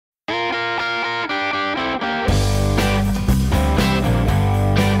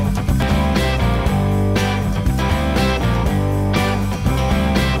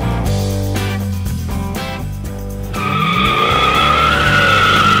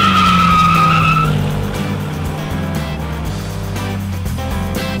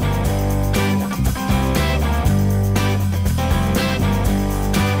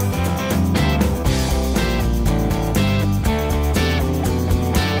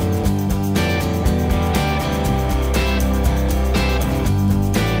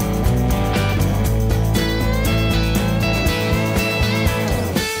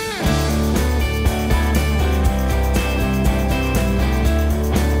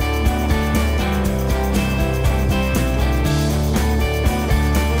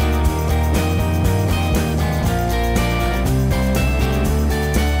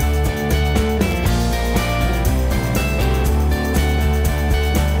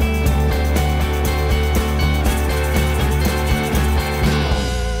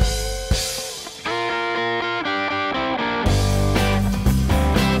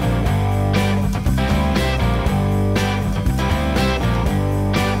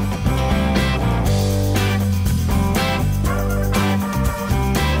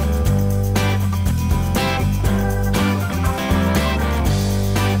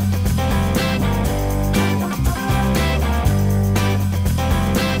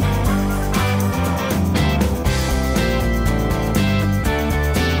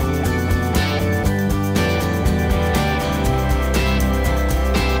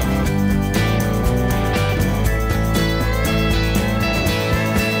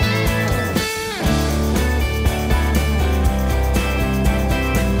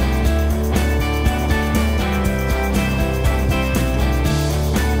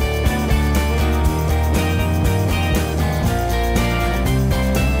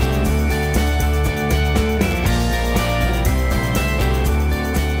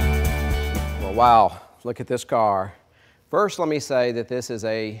Wow, look at this car. First, let me say that this is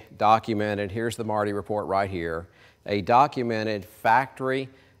a documented, here's the Marty report right here, a documented factory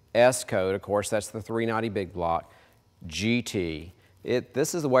S code, of course that's the 390 big block, GT.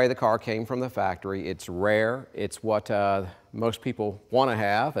 This is the way the car came from the factory. It's rare, it's what most people want to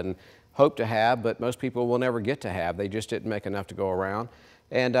have and hope to have, but most people will never get to have. They just didn't make enough to go around.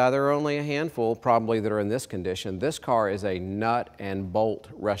 And there are only a handful probably that are in this condition. This car is a nut and bolt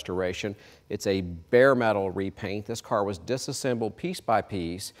restoration. It's a bare metal repaint. This car was disassembled piece by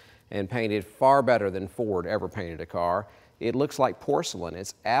piece and painted far better than Ford ever painted a car. It looks like porcelain.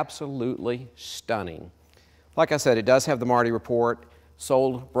 It's absolutely stunning. Like I said, it does have the Marty report.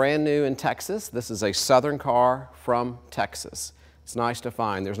 Sold brand new in Texas. This is a Southern car from Texas. It's nice to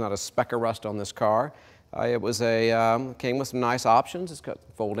find. There's not a speck of rust on this car. It was came with some nice options. It's got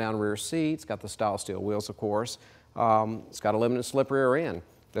fold-down rear seats, got the style steel wheels, of course. It's got a limited slip rear end.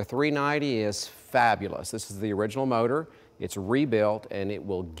 The 390 is fabulous. This is the original motor. It's rebuilt and it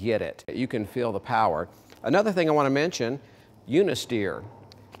will get it. You can feel the power. Another thing I want to mention, Unisteer.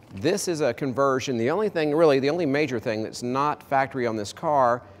 This is a conversion. The only thing, really, the only major thing that's not factory on this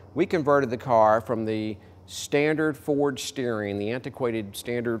car, we converted the car from the standard Ford steering, the antiquated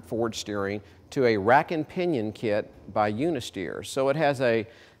standard Ford steering, to a rack and pinion kit by Unisteer. So it has a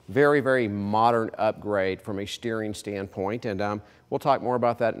very, very modern upgrade from a steering standpoint, and we'll talk more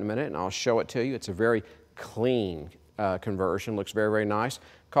about that in a minute, and I'll show it to you. It's a very clean conversion, looks very, very nice.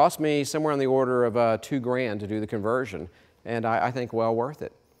 Cost me somewhere on the order of $2 grand to do the conversion, and I think well worth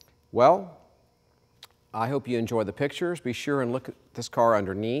it. Well, I hope you enjoy the pictures. Be sure and look at this car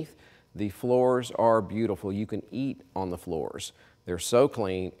underneath. The floors are beautiful. You can eat on the floors. They're so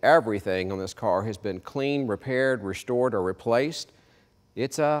clean. Everything on this car has been cleaned, repaired, restored, or replaced.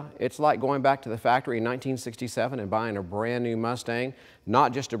 It's like going back to the factory in 1967 and buying a brand new Mustang.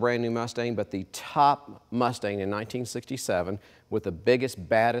 Not just a brand new Mustang, but the top Mustang in 1967 with the biggest,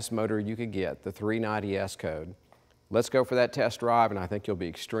 baddest motor you could get, the 390 S code. Let's go for that test drive, and I think you'll be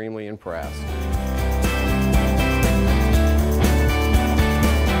extremely impressed.